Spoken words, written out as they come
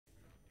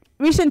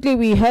recently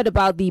we heard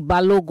about the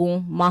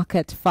Balogun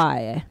Market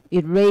fire.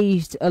 It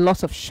razed a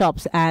lot of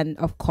shops and,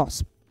 of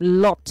course,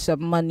 lots of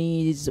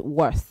money's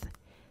worth,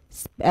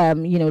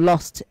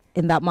 lost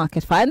in that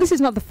market fire. And this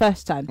is not the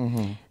first time.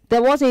 Mm-hmm.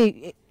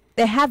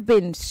 There have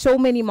been so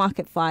many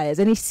market fires,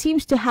 and it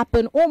seems to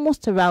happen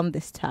almost around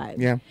this time.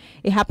 Yeah.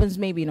 It happens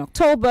maybe in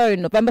October,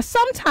 in November,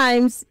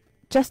 sometimes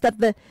just at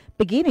the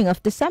beginning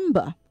of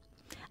December.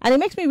 And it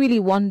makes me really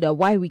wonder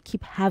why we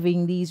keep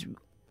having these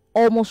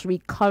almost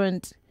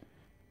recurrent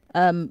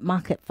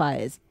market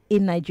fires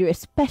in Nigeria,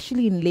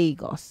 especially in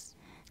Lagos.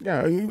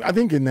 Yeah, I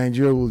think in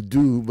Nigeria will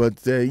do,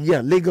 but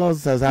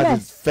Lagos has had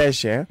its fair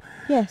share.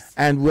 Yes.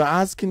 And we're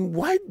asking,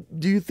 why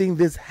do you think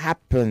this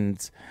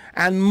happens?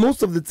 And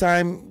most of the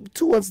time,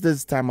 towards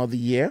this time of the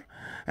year,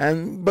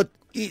 but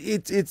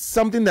it's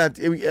something that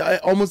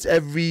almost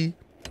every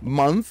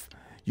month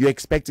you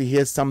expect to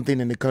hear something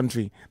in the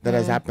country that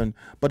has happened.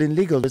 But in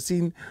Lagos, we're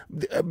seeing,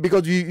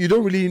 because you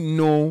don't really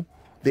know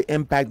the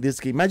impact this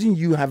can. Imagine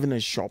you having a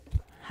shop.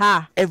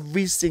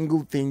 Every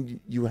single thing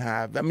you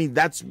have. I mean,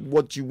 that's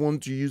what you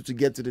want to use to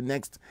get to the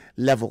next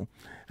level.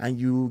 And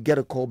you get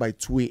a call by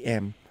 2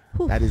 a.m.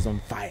 that is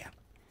on fire.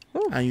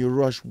 And you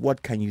rush,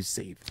 what can you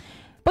save?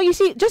 But you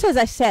see, just as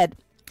I said,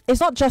 it's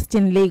not just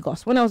in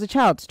Lagos. When I was a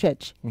child,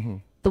 Stretch,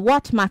 the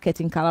Whaats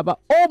Market in Calabar,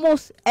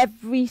 almost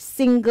every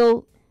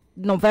single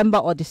November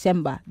or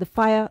December, the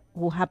fire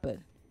will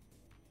happen.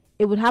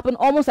 It would happen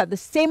almost at the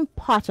same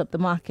part of the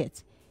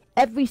market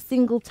every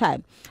single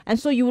time. And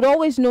so you would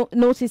always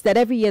notice that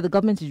every year the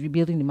government is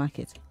rebuilding the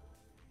market.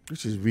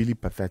 Which is really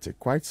pathetic.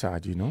 Quite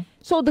sad,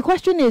 So the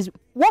question is,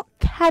 what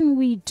can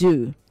we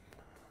do?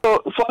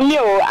 So for me,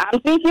 I'm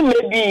thinking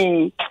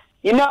maybe,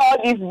 all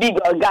these big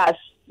gas,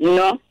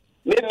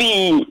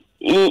 maybe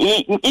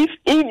if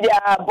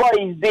their boy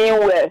is doing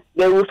well,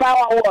 they will find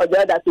one or the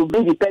other to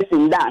bring the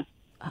person down.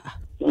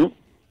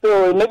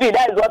 So maybe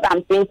that is what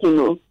I'm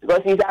thinking,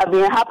 because it has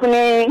been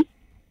happening.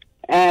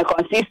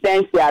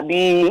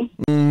 Consistency,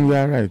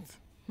 yeah, right.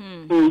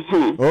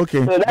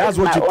 Okay, so that's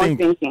what you think.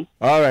 Thinking.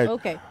 All right.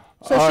 Okay.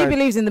 So she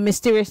believes in the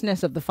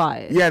mysteriousness of the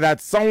fire. Yeah,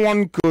 that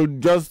someone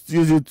could just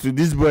use it to,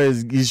 this boy,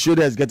 his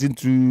shoulder is getting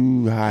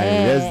too high.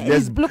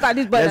 Let's look at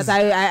this boy that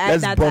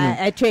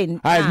I trained.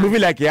 It's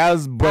moving like he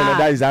has boiled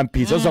under his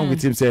armpits. What's wrong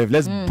with himself?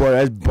 Let's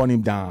burn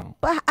him down.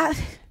 But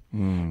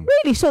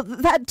really, so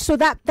that's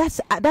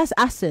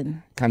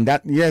arson. Can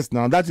that? Yes,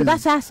 no, that's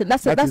arson.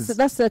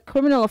 That's a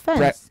criminal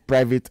offense.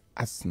 Private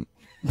arson.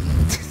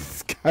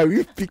 Can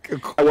we pick a?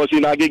 I was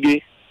in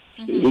Agege.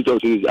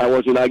 I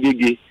was in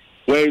Agege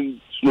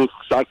when smoke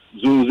started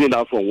zooming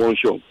out from one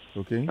shop.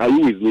 Okay. Are you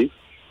with me?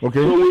 Okay.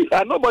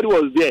 So nobody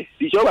was there.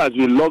 The shop has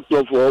been locked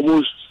up for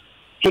almost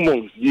 2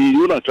 months. The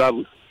owner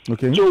traveled.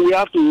 Okay. So I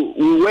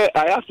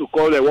have to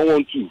call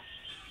 112.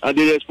 And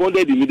they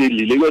responded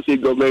immediately. Lagos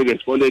State government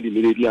responded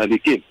immediately, and they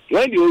came.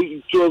 When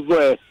the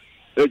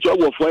shop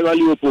was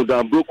finally opened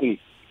and broken,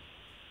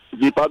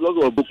 the padlock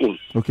was broken.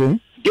 Okay.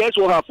 Guess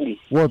what happened?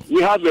 What?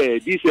 We have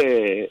this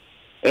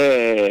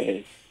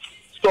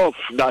stuff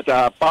that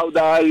are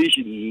powderish.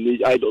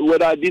 I don't know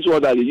whether this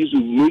one that they used to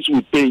mix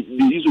with paint.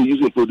 They used to use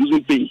in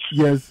producing paint.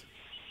 Yes.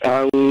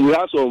 And we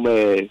have some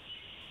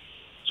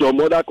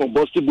other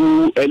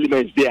combustible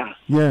elements there.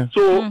 Yeah.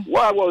 So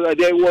what was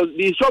there was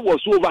the shop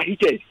was so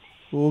overheated.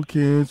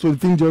 Okay, so the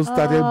thing just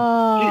started.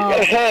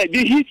 The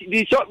heat,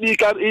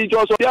 it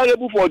was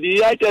variable for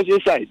the items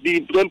inside, the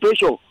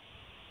temperature.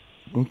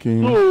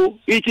 Okay. So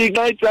it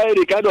ignited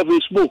a kind of a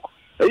smoke.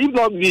 If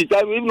not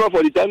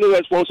for the timely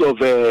response of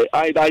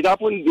it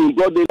happened in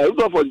broad daylight. If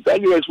not for the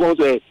timely response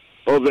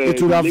of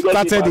it would have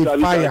started a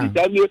fire.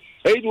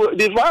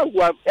 The fire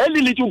was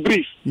any little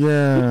breeze.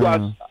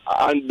 Yeah.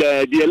 And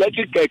the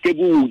electric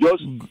cable will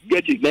just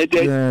get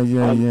ignited.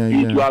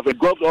 It will have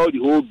engulfed all the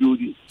whole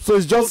building. So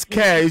it's just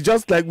care. It's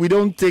just like we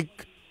don't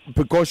take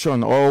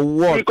precaution or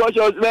what?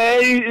 Precautions.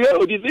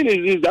 The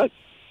thing is that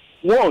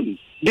one,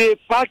 they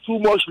pack too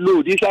much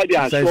load inside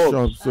their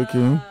shops.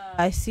 Okay.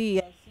 I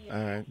see.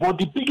 All right. But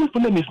the biggest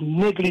problem is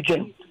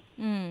negligence.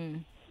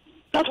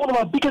 That's one of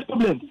our biggest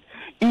problems.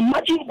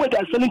 Imagine where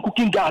they're selling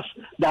cooking gas,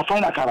 they're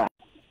finding akara.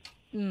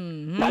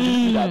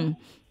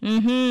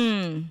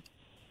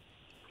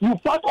 You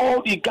pack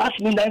all the gas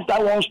cylinder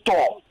inside one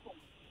store,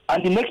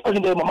 and the next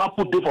person the mama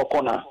put there for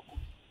corner,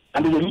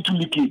 and there's a little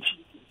leakage.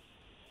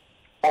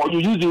 Or you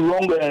use the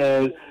wrong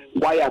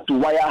wire to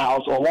wire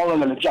house, or one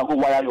wrong electrician go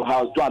wire your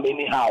house, do them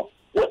anyhow.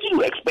 What do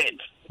you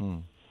expect?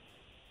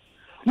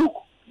 Look,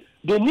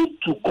 they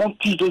need to come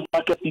teach those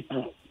market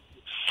people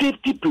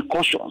safety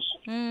precautions.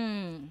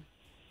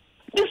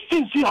 These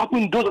things still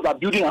happen in those that are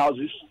building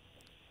houses.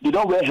 They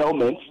don't wear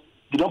helmets.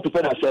 They don't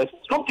prepare themselves.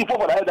 Something for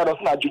the head that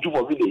doesn't have juju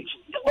for village.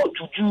 It's not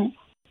juju.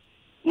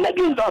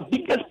 Negligence is our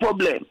biggest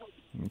problem.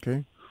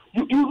 Okay.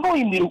 You know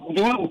in the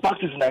way we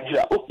practice in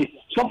Nigeria, okay,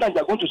 sometimes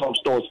they're going to some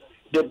stores,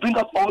 they bring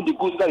out all the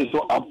goods that they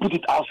saw and put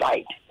it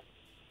outside.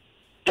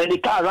 Then they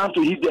car around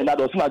to hit them that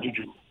doesn't have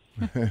juju.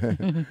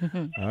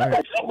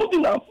 That's simple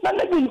thing now. That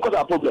negligence because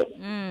our problem.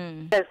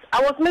 Yes,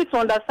 I was made to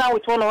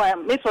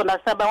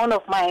understand by one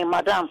of my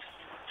madams.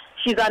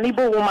 she's an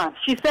Igbo woman.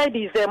 She said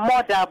it's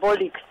more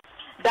diabolic.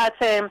 That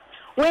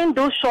when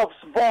those shops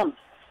burn,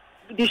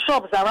 the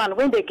shops around,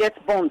 when they get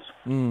burned,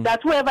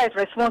 that whoever is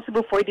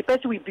responsible for it, the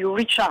person will be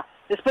richer,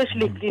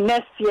 especially the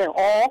next year.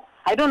 Or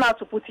I don't know how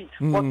to put it,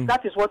 but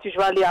that is what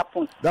usually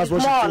happens. That's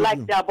it's what more she told like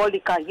you.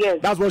 diabolical, yes.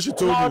 That's what she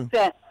told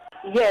you.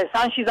 Yes,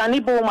 and she's an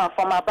Igbo woman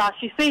from Aba.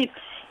 She said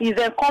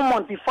it's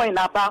common before in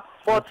Aba,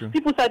 but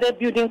people started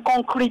building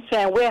concrete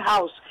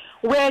warehouse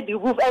where the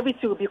roof,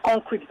 everything will be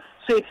concrete,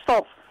 so it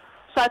stops.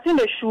 So I think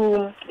they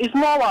should. It's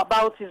more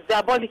about it's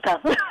diabolical.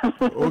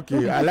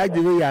 Okay, I like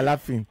the way you are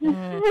laughing.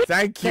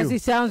 Thank you. Because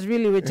it sounds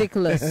really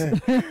ridiculous. So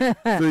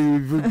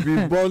you've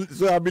been born.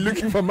 So I'll be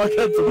looking for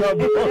market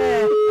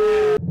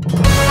to go.